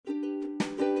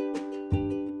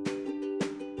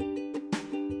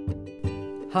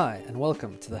Hi, and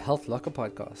welcome to the Health Locker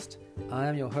podcast. I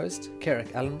am your host,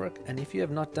 Carrick Allenbrook, and if you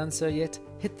have not done so yet,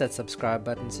 hit that subscribe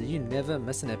button so you never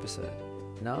miss an episode.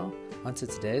 Now, on to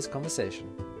today's conversation.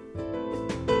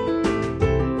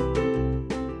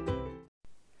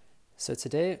 So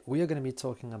today, we are going to be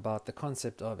talking about the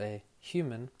concept of a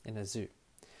human in a zoo.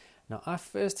 Now, I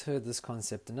first heard this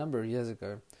concept a number of years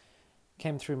ago,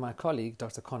 came through my colleague,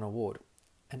 Dr. Connor Ward,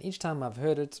 and each time I've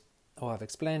heard it, or I've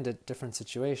explained it, different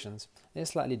situations, they're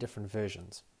slightly different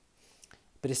versions.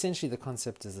 But essentially the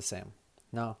concept is the same.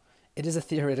 Now, it is a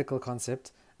theoretical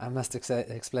concept, I must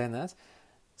explain that.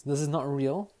 So this is not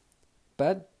real,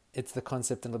 but it's the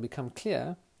concept, and it'll become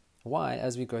clear why,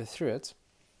 as we go through it,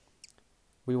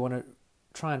 we want to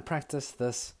try and practice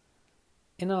this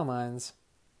in our minds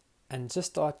and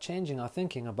just start changing our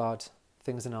thinking about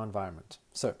things in our environment.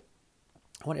 So,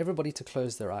 I want everybody to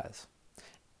close their eyes.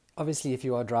 Obviously, if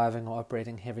you are driving or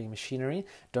operating heavy machinery,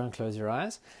 don't close your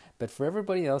eyes. But for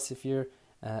everybody else, if you're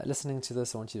listening to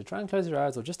this, I want you to try and close your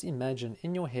eyes or just imagine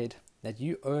in your head that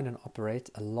you own and operate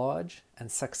a large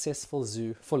and successful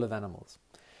zoo full of animals.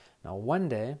 Now, one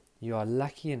day, you are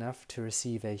lucky enough to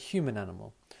receive a human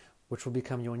animal, which will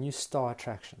become your new star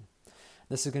attraction.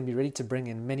 This is going to be ready to bring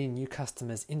in many new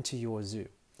customers into your zoo.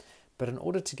 But in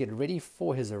order to get ready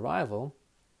for his arrival,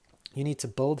 you need to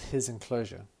build his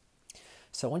enclosure.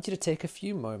 So I want you to take a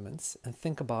few moments and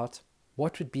think about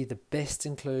what would be the best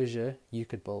enclosure you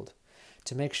could build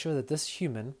to make sure that this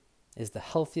human is the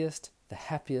healthiest, the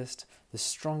happiest, the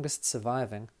strongest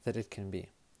surviving that it can be.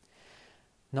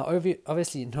 Now,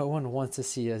 obviously, no one wants to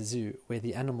see a zoo where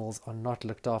the animals are not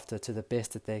looked after to the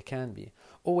best that they can be,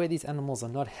 or where these animals are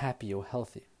not happy or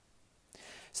healthy.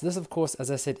 So this, of course,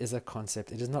 as I said, is a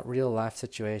concept. It is not real life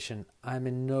situation. I'm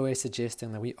in no way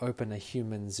suggesting that we open a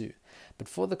human zoo. But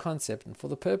for the concept and for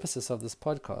the purposes of this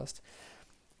podcast,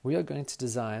 we are going to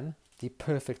design the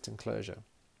perfect enclosure.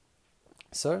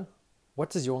 So, what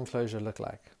does your enclosure look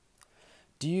like?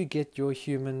 Do you get your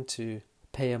human to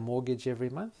pay a mortgage every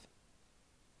month?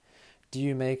 Do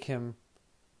you make him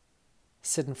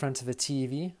sit in front of a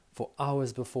TV for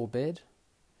hours before bed?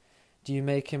 Do you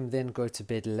make him then go to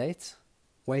bed late?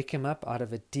 Wake him up out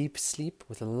of a deep sleep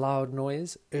with a loud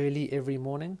noise early every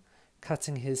morning,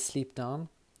 cutting his sleep down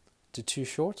to too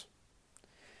short?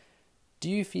 Do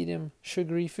you feed him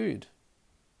sugary food?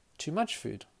 Too much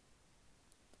food?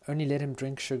 Only let him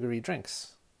drink sugary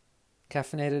drinks?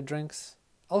 Caffeinated drinks?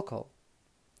 Alcohol?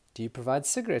 Do you provide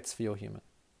cigarettes for your human?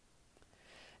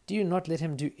 Do you not let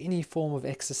him do any form of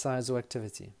exercise or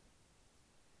activity?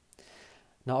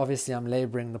 Now, obviously, I'm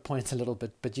laboring the point a little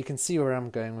bit, but you can see where I'm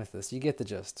going with this. You get the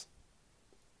gist.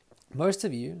 Most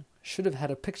of you should have had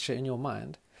a picture in your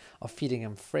mind of feeding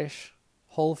him fresh,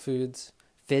 whole foods,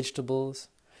 vegetables,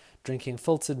 drinking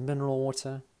filtered mineral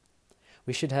water.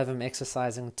 We should have him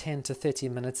exercising 10 to 30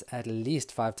 minutes at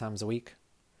least 5 times a week.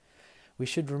 We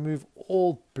should remove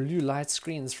all blue light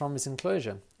screens from his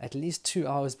enclosure at least 2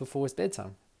 hours before his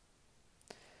bedtime.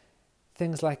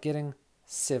 Things like getting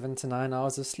 7 to 9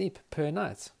 hours of sleep per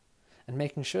night and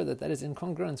making sure that that is in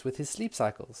congruence with his sleep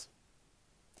cycles.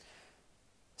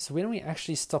 So when we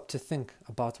actually stop to think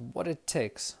about what it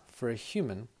takes for a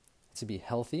human to be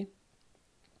healthy,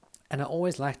 and I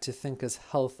always like to think as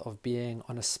health of being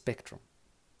on a spectrum.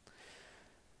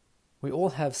 We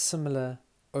all have similar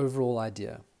overall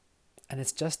idea, and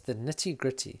it's just the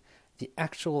nitty-gritty, the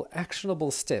actual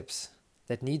actionable steps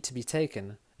that need to be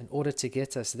taken in order to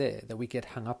get us there that we get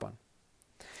hung up on.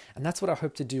 And that's what I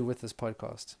hope to do with this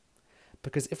podcast.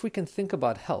 Because if we can think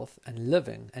about health and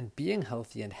living and being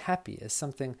healthy and happy as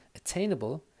something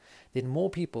attainable, then more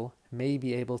people may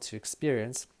be able to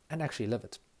experience and actually live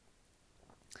it.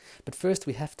 But first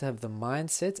we have to have the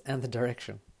mindset and the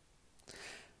direction.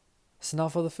 So now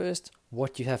for the first,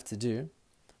 what you have to do,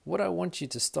 what I want you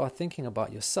to start thinking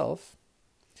about yourself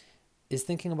is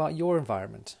thinking about your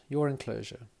environment, your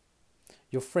enclosure,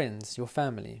 your friends, your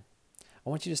family. I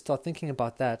want you to start thinking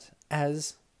about that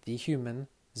as the human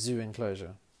zoo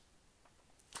enclosure.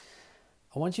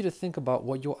 I want you to think about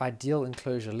what your ideal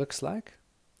enclosure looks like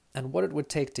and what it would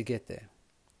take to get there.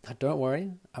 Now, don't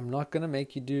worry, I'm not going to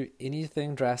make you do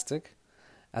anything drastic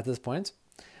at this point.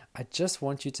 I just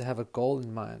want you to have a goal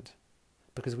in mind,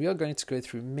 because we are going to go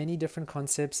through many different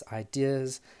concepts,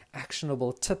 ideas,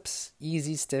 actionable tips,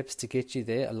 easy steps to get you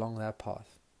there along that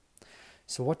path.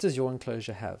 So what does your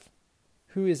enclosure have?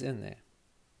 Who is in there?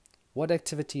 What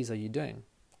activities are you doing?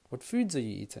 What foods are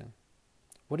you eating?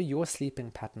 What are your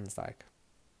sleeping patterns like?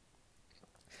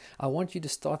 I want you to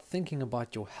start thinking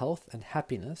about your health and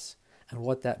happiness and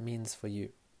what that means for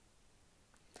you.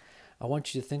 I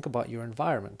want you to think about your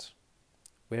environment.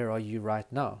 Where are you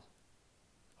right now?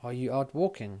 Are you out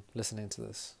walking listening to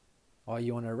this? Are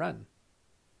you on a run?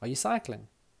 Are you cycling?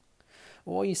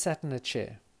 Or are you sat in a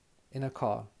chair, in a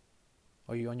car?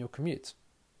 Are you on your commute?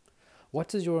 What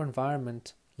does your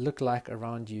environment look like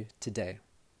around you today?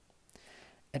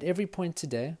 At every point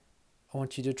today, I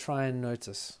want you to try and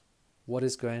notice what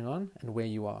is going on and where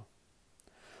you are.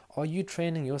 Are you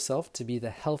training yourself to be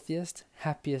the healthiest,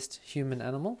 happiest human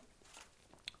animal?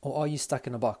 Or are you stuck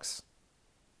in a box?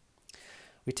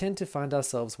 We tend to find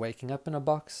ourselves waking up in a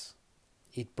box,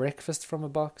 eat breakfast from a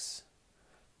box,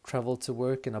 travel to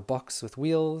work in a box with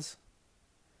wheels,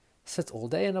 sit all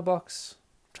day in a box,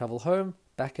 travel home,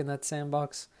 back in that same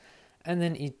box, and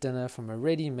then eat dinner from a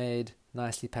ready-made,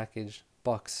 nicely packaged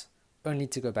box, only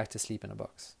to go back to sleep in a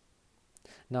box.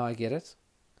 Now I get it.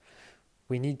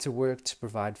 We need to work to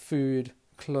provide food,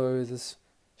 clothes,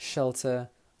 shelter,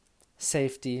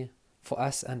 safety for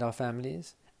us and our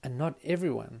families, and not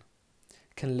everyone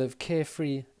can live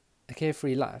a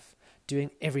carefree life, doing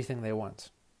everything they want.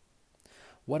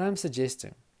 What I'm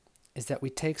suggesting is that we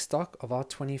take stock of our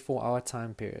 24-hour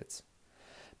time periods,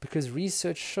 because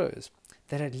research shows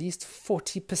that at least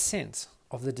 40%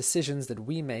 of the decisions that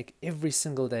we make every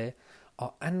single day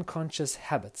are unconscious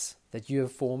habits that you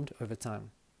have formed over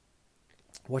time.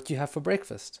 What you have for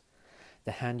breakfast,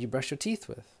 the hand you brush your teeth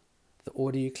with, the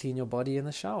order you clean your body in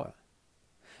the shower,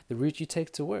 the route you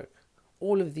take to work,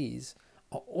 all of these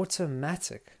are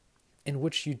automatic, in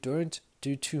which you don't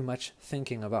do too much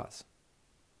thinking about.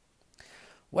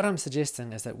 What I'm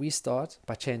suggesting is that we start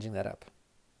by changing that up.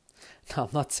 Now, I'm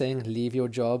not saying leave your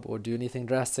job or do anything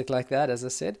drastic like that, as I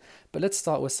said, but let's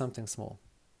start with something small.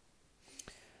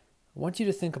 I want you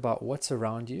to think about what's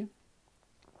around you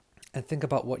and think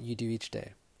about what you do each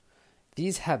day.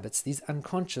 These habits, these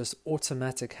unconscious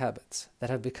automatic habits that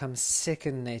have become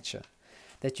second nature,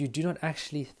 that you do not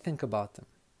actually think about them.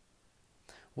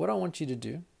 What I want you to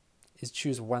do is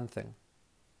choose one thing.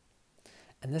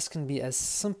 And this can be as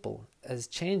simple as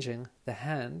changing the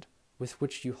hand with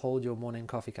which you hold your morning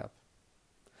coffee cup,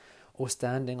 or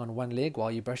standing on one leg while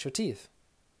you brush your teeth.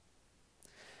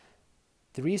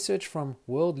 The research from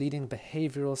world-leading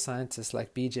behavioral scientists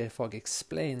like B.J. Fogg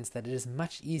explains that it is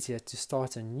much easier to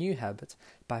start a new habit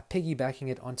by piggybacking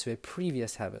it onto a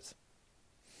previous habit.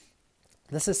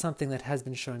 This is something that has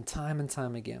been shown time and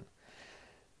time again.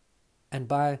 And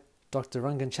by Dr.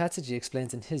 Rangan Chatterjee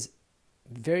explains in his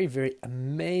very, very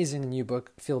amazing new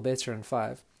book, Feel Better in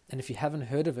 5. And if you haven't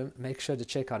heard of him, make sure to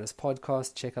check out his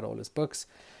podcast, check out all his books.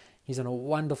 He's on a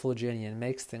wonderful journey and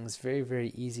makes things very, very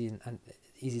easy and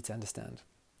easy to understand.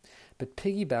 But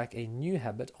piggyback a new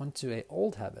habit onto an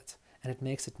old habit, and it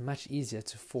makes it much easier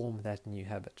to form that new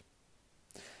habit.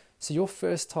 So your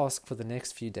first task for the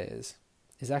next few days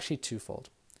is actually twofold.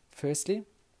 Firstly,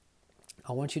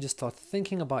 I want you to start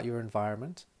thinking about your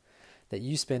environment that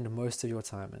you spend most of your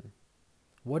time in.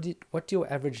 What do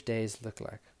your average days look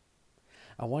like?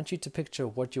 I want you to picture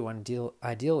what your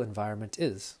ideal environment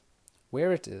is,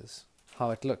 where it is,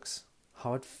 how it looks,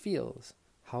 how it feels,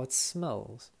 how it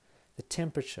smells, the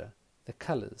temperature, the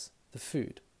colors, the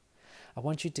food. I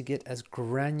want you to get as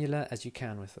granular as you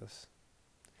can with this.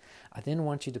 I then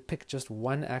want you to pick just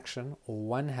one action or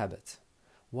one habit,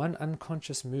 one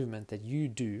unconscious movement that you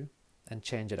do, and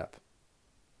change it up.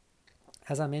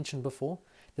 As I mentioned before,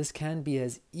 this can be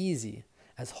as easy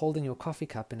as holding your coffee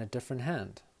cup in a different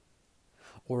hand,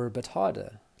 or a bit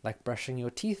harder, like brushing your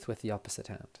teeth with the opposite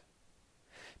hand.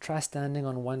 Try standing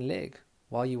on one leg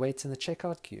while you wait in the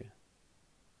checkout queue,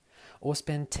 or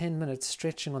spend 10 minutes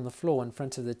stretching on the floor in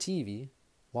front of the TV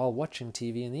while watching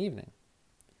TV in the evening.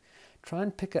 Try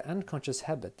and pick an unconscious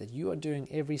habit that you are doing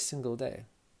every single day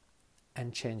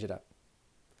and change it up.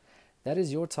 That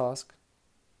is your task.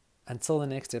 Until the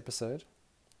next episode,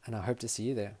 and I hope to see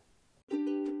you there.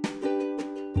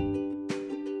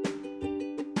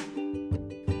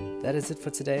 That is it for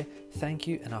today. Thank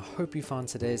you, and I hope you found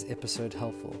today's episode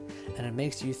helpful and it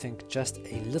makes you think just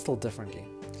a little differently.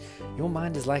 Your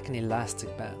mind is like an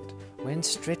elastic band. When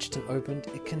stretched and opened,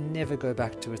 it can never go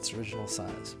back to its original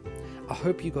size. I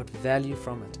hope you got value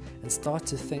from it and start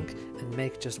to think and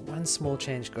make just one small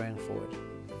change going forward.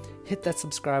 Hit that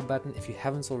subscribe button if you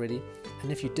haven't already,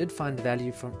 and if you did find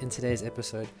value in today's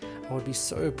episode, I would be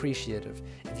so appreciative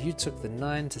if you took the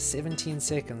 9 to 17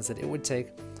 seconds that it would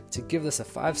take to give this a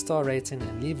 5-star rating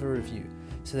and leave a review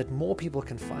so that more people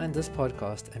can find this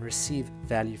podcast and receive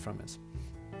value from it.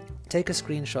 Take a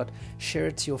screenshot, share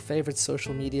it to your favorite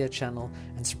social media channel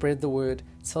and spread the word,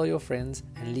 tell your friends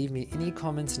and leave me any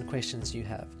comments and questions you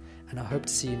have. And I hope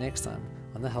to see you next time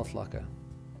on the Health Locker.